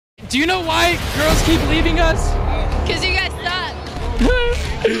Do you know why girls keep leaving us? Because you guys suck.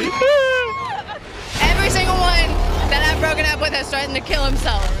 Every single one that I've broken up with has threatened to kill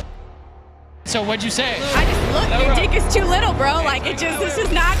himself. So what'd you say? I just look, your dick is too little, bro. Like this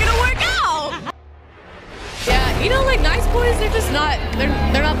is not gonna work out. Yeah, you know, like nice boys, they're just not,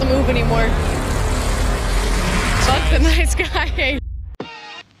 they're not the move anymore. Fuck the nice guy.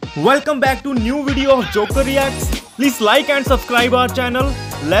 Welcome back to new video of Joker Reacts. Please like and subscribe our channel.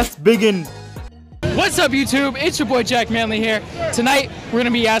 Let's begin. What's up, YouTube? It's your boy Jack Manley here. Tonight we're gonna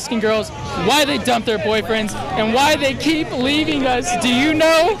be asking girls why they dump their boyfriends and why they keep leaving us. Do you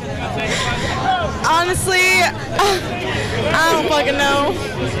know? Honestly, I don't fucking know.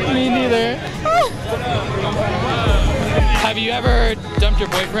 Me neither. Have you ever dumped your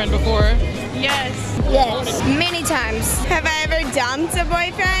boyfriend before? Yes. Yes. Many times. Have I ever dumped a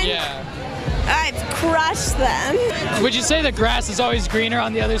boyfriend? Yeah. I've crushed them. Would you say the grass is always greener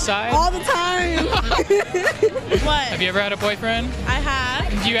on the other side? All the time. What? Have you ever had a boyfriend? I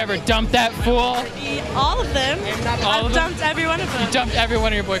have. Do you ever dump that fool? All of them. I've dumped every one of them. You dumped every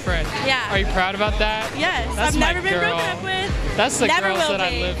one of your boyfriends? Yeah. Are you proud about that? Yes. That's I've my never been girl. broken up with. That's the Never girls will that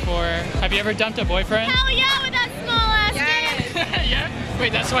I be. live for. Have you ever dumped a boyfriend? Hell yeah, with that small ass dick. Yeah?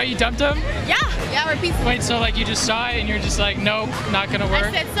 Wait, that's why you dumped him? Yeah. Yeah, we're pieces. Wait, so like you just saw it and you're just like, nope, not gonna work?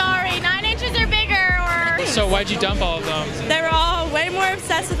 I said sorry, 9 inches or bigger, or... So why'd you dump all of them? They were all way more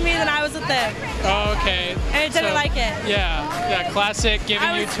obsessed with me than I was with them. Oh, okay. And it didn't like it. Yeah, classic,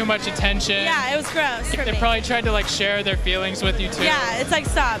 giving you too much attention. Yeah, it was gross for They me. probably tried to like share their feelings with you too. Yeah, it's like,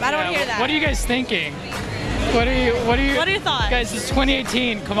 stop. I don't want to hear that. What are you guys thinking? What are your thoughts? Guys, it's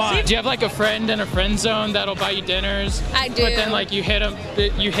 2018, come on. Do you have like a friend in a friend zone that'll buy you dinners? I do. But then like you hit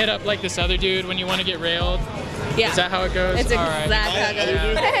up like this other dude when you want to get railed? Yeah. Is that how it goes? It's All right. exactly how it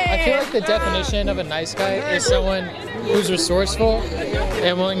goes. I feel like the definition of a nice guy is someone who's resourceful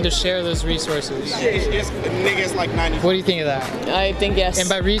and willing to share those resources. Niggas like 90. What do you think of that? I think yes. And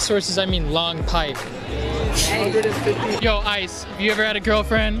by resources, I mean long pipe. 150. Yo, Ice, have you ever had a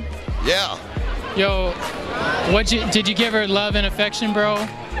girlfriend? Yeah. Yo, did you give her love and affection, bro?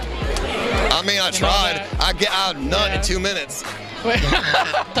 I mean, I tried. I nut in 2 minutes.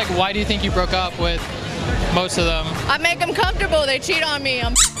 Like, why do you think you broke up with most of them? I make them comfortable. They cheat on me.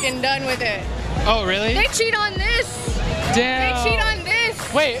 I'm f***ing done with it. Oh, really? They cheat on this. Damn. They cheat on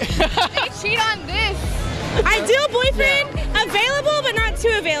this. Wait. They cheat on this. Ideal boyfriend, available but not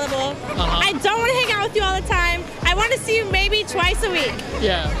too available. I don't want to hang out with you all the time. I want to see you maybe twice a week.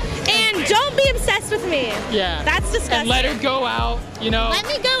 Yeah. And don't be obsessed with me. Yeah. That's disgusting. And let her go out, you know. Let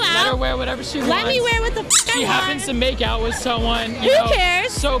me go out. Let her wear whatever she wants. Let me wear what the f She I happens want. to make out with someone. Who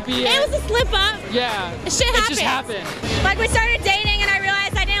cares? So be it. It was a slip up. Yeah. Shit It happens. just happened. Like we started dating and I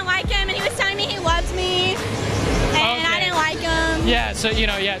realized I didn't like him and he was telling me he loves me. And I didn't like him. Yeah, so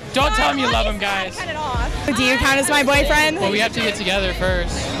don't tell him you love him, guys. Cut it off. Do you count as my boyfriend? Well, we have to get together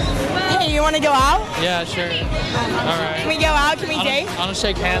first. Hey, you want to go out? Yeah, sure. All right. Can we go out? Can we date? I don't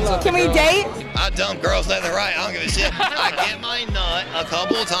shake hands with Can the we girl. date? I dump girls left and right. I don't give a shit. I get my nut a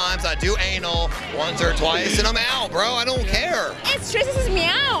couple of times. I do anal once or twice, and I'm out, bro. I don't care. It stresses me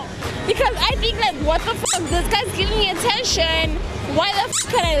out because I think like, what the fuck? This guy's giving me attention. Why the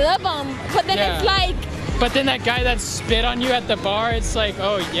fuck can I love him? But then it's like, But then that guy that spit on you at the bar, it's like,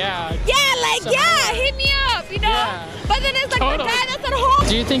 oh yeah. hit me up, you know? Yeah. But then it's like Totally. the guy that's at home.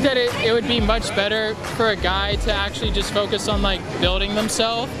 Do you think that it would be much better for a guy to actually just focus on like building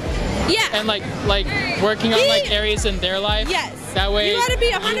themselves Yeah. and like working on like areas in their life? Yes. That way you gotta be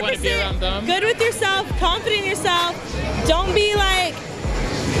you wanna be around 100% them. good with yourself, confident in yourself. Don't be like,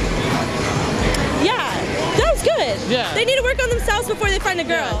 that was good. Yeah. They need to work on themselves before they find a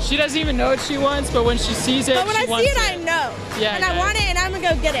girl. Yeah, she doesn't even know what she wants, but when she sees it, But when she I see wants it, I know. Yeah, and I want it, and I'm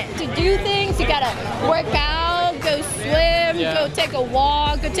gonna go get it. To do things, you gotta work out, go swim, go take a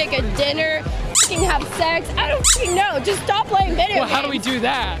walk, go take a dinner, fucking have sex. I don't fucking know. Just stop playing video Well, games. how do we do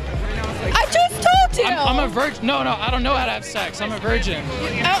that? I just told you. I'm a virgin. No, I don't know how to have sex. I'm a virgin.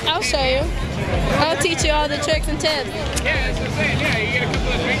 I'll show you. I'll teach you all the tricks and tips.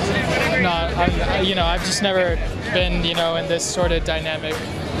 No, I've just never been, in this sort of dynamic.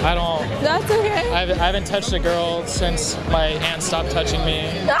 I don't. That's okay. I haven't touched a girl since my hand stopped touching me.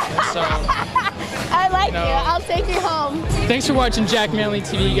 So. I like you. I'll take you home. Thanks for watching Jack Manley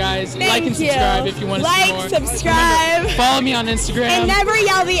TV, guys. Like and subscribe if you want to see more. subscribe. Remember, follow me on Instagram. And never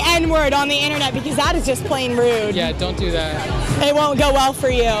yell the N-word on the internet because that is just plain rude. Yeah, don't do that. It won't go well for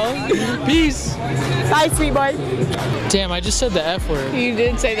you. Peace. Bye, sweet boy. Damn, I just said the F word. You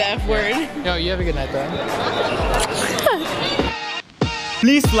did say the F word. Yo, you have a good night, though.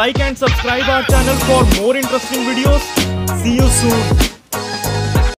 Please like and subscribe our channel for more interesting videos. See you soon.